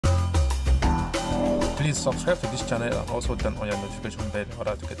Please subscribe to this channel and also turn on your notification bell in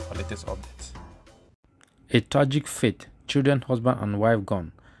order to get our latest updates. A tragic fate, children, husband and wife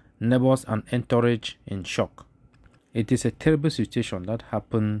gone, neighbors and entourage in shock. It is a terrible situation that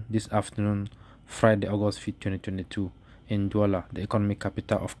happened this afternoon, Friday, August 5, 2022, in Douala, the economic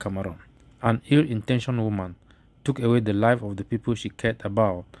capital of Cameroon. An ill-intentioned woman took away the life of the people she cared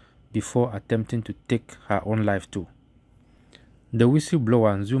about before attempting to take her own life too. The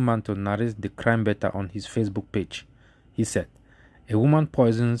whistleblower Zumanto narrates the crime better on his Facebook page. He said, "A woman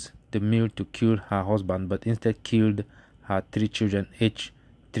poisons the meal to kill her husband but instead killed her 3 children aged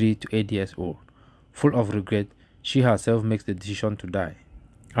 3 to 8 years old. Full of regret, she herself makes the decision to die."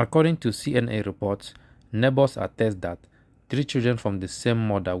 According to CNA reports, neighbors attest that 3 children from the same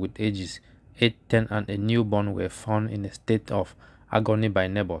mother with ages 8, 10 and a newborn were found in a state of agony by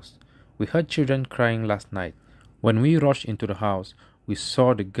neighbors. "We heard children crying last night. When we rushed into the house, we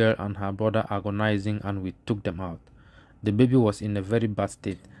saw the girl and her brother agonizing and we took them out. The baby was in a very bad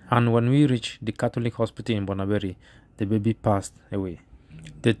state, and when we reached the Catholic hospital in Bonaberi, the baby passed away.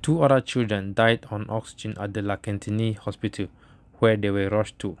 The 2 other children died on oxygen at the La Quintini hospital, where they were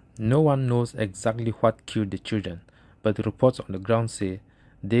rushed to. No one knows exactly what killed the children, but the reports on the ground say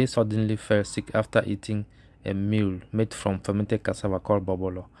they suddenly fell sick after eating a meal made from fermented cassava called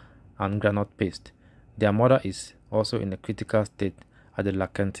bobolo and granite paste. Their mother is also in a critical state at the La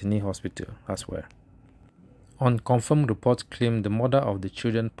Quintini hospital as well." Unconfirmed reports claim the mother of the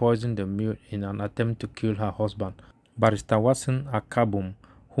children poisoned the meal in an attempt to kill her husband, Barrister Watson Akabum,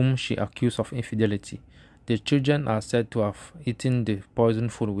 whom she accused of infidelity. The children are said to have eaten the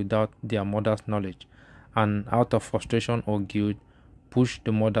poisoned food without their mother's knowledge, and out of frustration or guilt, pushed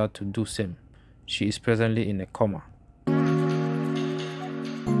the mother to do same. She is presently in a coma.